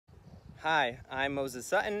Hi, I'm Moses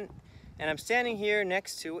Sutton, and I'm standing here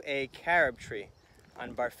next to a carob tree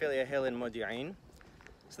on Barfilia Hill in Modi'in.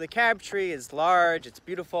 So the carob tree is large, it's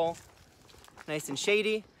beautiful, nice and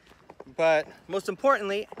shady, but most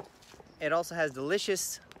importantly, it also has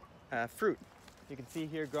delicious fruit. You can see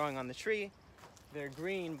here growing on the tree. They're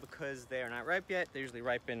green because they are not ripe yet. They usually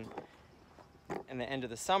ripen in the end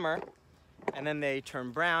of the summer, and then they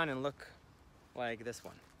turn brown and look like this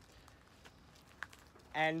one.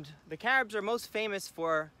 And the carobs are most famous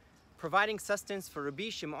for providing sustenance for Rabbi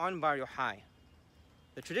Shim'on Bar Yohai,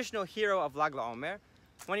 the traditional hero of Lag LaOmer,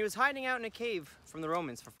 when he was hiding out in a cave from the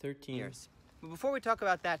Romans for 13 years. But before we talk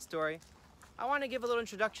about that story, I want to give a little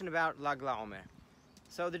introduction about Lag LaOmer.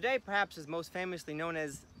 So the day perhaps is most famously known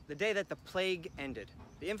as the day that the plague ended.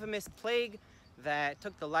 The infamous plague that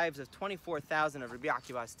took the lives of 24,000 of Rabbi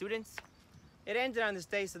Akiva's students. It ended on this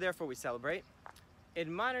day, so therefore we celebrate.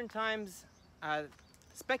 In modern times,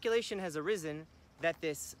 speculation has arisen that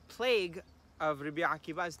this plague of Rabbi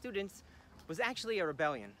Akiva's students was actually a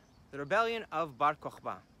rebellion, the rebellion of Bar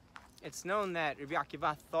Kokhba. It's known that Rabbi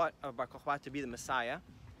Akiva thought of Bar Kokhba to be the Messiah,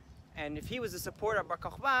 and if he was a supporter of Bar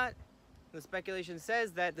Kokhba, the speculation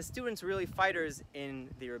says that the students were really fighters in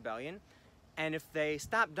the rebellion, and if they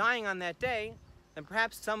stopped dying on that day, then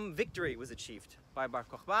perhaps some victory was achieved by Bar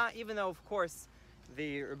Kokhba, even though, of course,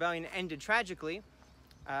 the rebellion ended tragically.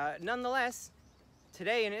 Nonetheless,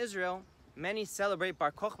 today in Israel, many celebrate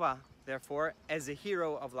Bar Kokhba, therefore, as a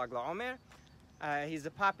hero of Lag LaOmer. He's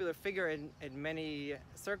a popular figure in many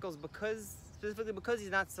circles specifically because he's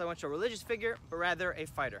not so much a religious figure, but rather a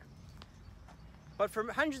fighter. But for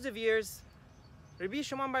hundreds of years, Rabbi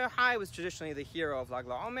Shim'on Bar Yohai was traditionally the hero of Lag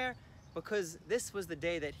LaOmer because this was the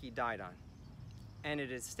day that he died on. And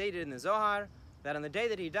it is stated in the Zohar that on the day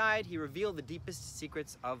that he died, he revealed the deepest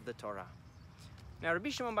secrets of the Torah. Now, Rabbi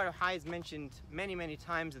Shim'on Bar Yohai is mentioned many, many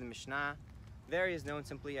times in the Mishnah. There he is known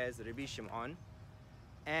simply as Rabbi Shim'on.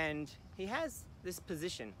 And he has this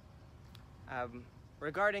position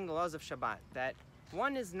regarding the laws of Shabbat, that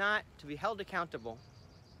one is not to be held accountable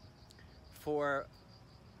for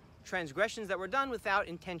transgressions that were done without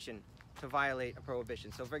intention to violate a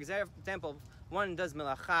prohibition. So for example, one does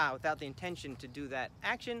melacha without the intention to do that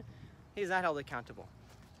action, he is not held accountable.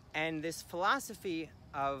 And this philosophy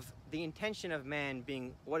of the intention of man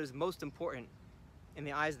being what is most important in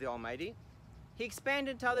the eyes of the Almighty, he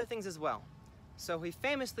expanded to other things as well. So he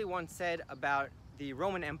famously once said about the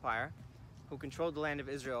Roman Empire, who controlled the land of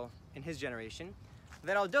Israel in his generation,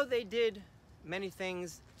 that although they did many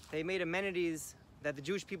things, they made amenities that the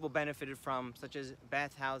Jewish people benefited from, such as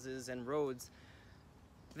bathhouses and roads,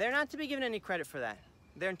 they're not to be given any credit for that.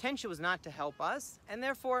 Their intention was not to help us, and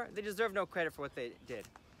therefore they deserve no credit for what they did.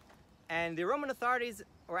 And the Roman authorities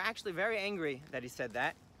were actually very angry that he said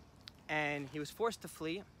that, and he was forced to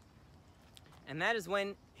flee. And that is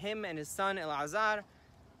when him and his son Elazar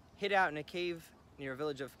hid out in a cave near a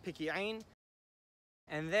village of Piki'ain,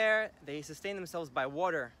 and there they sustained themselves by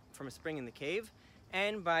water from a spring in the cave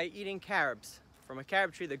and by eating carobs from a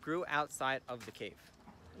carob tree that grew outside of the cave.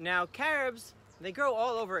 Now carobs, they grow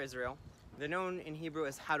all over Israel. They're known in Hebrew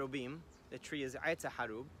as harubim. The tree is Eitz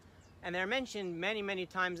harub. And they're mentioned many, many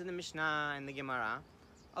times in the Mishnah and the Gemara,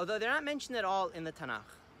 although they're not mentioned at all in the Tanakh.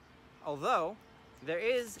 Although there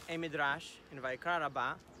is a Midrash in Vayiqra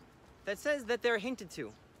Rabbah that says that they're hinted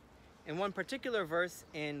to in one particular verse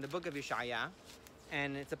in the book of Yeshaya,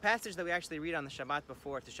 and it's a passage that we actually read on the Shabbat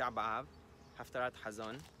before Tisha B'Av, Haftarat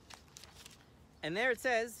Hazon. And there it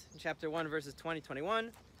says, in chapter 1, verses 20-21,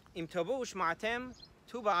 Im tobu u'shma'atem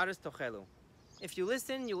tu ba'aretz tochelu. If you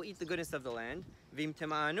listen, you will eat the goodness of the land. V'im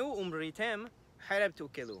tema'anu umritem hareb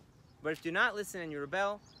tu'kelu. But if you do not listen and you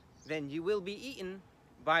rebel, then you will be eaten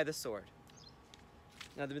by the sword.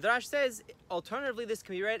 Now the Midrash says, alternatively, this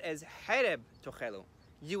can be read as hareb tochelu.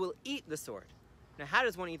 You will eat the sword. Now how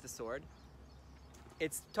does one eat the sword?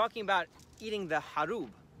 It's talking about eating the harub,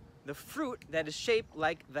 the fruit that is shaped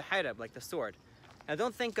like the hareb, like the sword. Now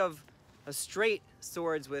don't think of straight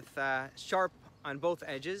swords with sharp on both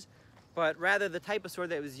edges, but rather the type of sword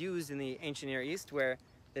that was used in the ancient Near East, where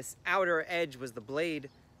this outer edge was the blade,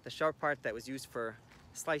 the sharp part that was used for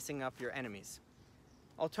slicing up your enemies.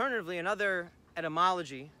 Alternatively, another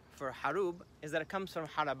etymology for harub is that it comes from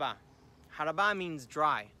harabah. Harabah means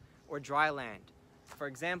dry, or dry land. For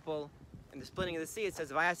example, in the splitting of the sea, it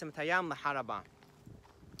says, Vayasem tayam laharabah.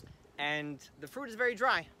 And the fruit is very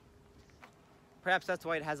dry. Perhaps that's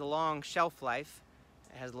why it has a long shelf life.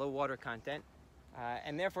 It has low water content.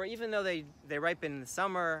 And therefore, even though they ripen in the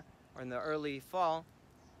summer or in the early fall,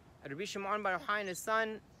 Rabbi Shim'on Bar Yohai and his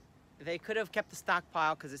son, they could have kept the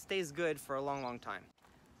stockpile because it stays good for a long, long time.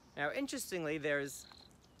 Now, interestingly, there's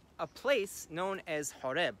a place known as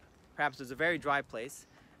Horeb. Perhaps it was a very dry place,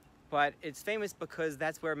 but it's famous because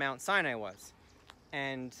that's where Mount Sinai was.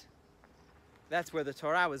 And that's where the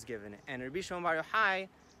Torah was given. And Rabbi Shim'on Bar Yohai,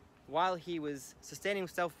 while he was sustaining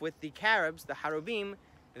himself with the Carobs, the Harobim,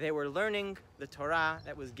 they were learning the Torah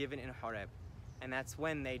that was given in Horeb. And that's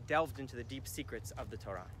when they delved into the deep secrets of the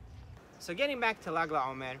Torah. So getting back to Lag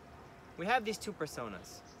LaOmer, we have these two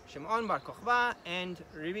personas, Shim'on Bar Kochba and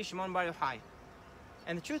Rabbi Shim'on Bar Yohai.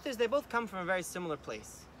 And the truth is they both come from a very similar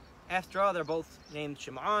place. After all, they're both named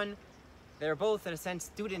Shim'on. They're both, in a sense,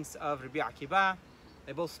 students of Rabbi Akiba.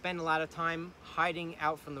 They both spend a lot of time hiding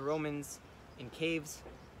out from the Romans in caves.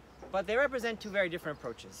 But they represent two very different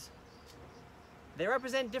approaches. They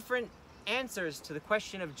represent different answers to the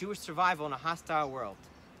question of Jewish survival in a hostile world.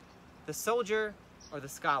 The soldier or the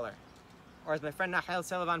scholar. Or as my friend Nahel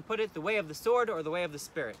Sullivan put it, the way of the sword or the way of the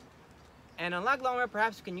spirit. And on Lag LaOmer,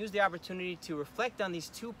 perhaps we can use the opportunity to reflect on these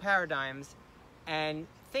two paradigms and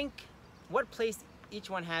think what place each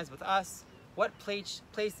one has with us, what place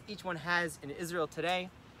each one has in Israel today,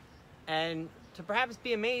 and to perhaps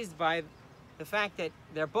be amazed by the fact that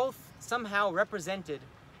they're both somehow represented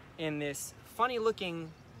in this funny-looking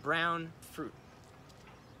brown fruit.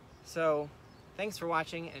 So, thanks for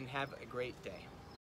watching and have a great day.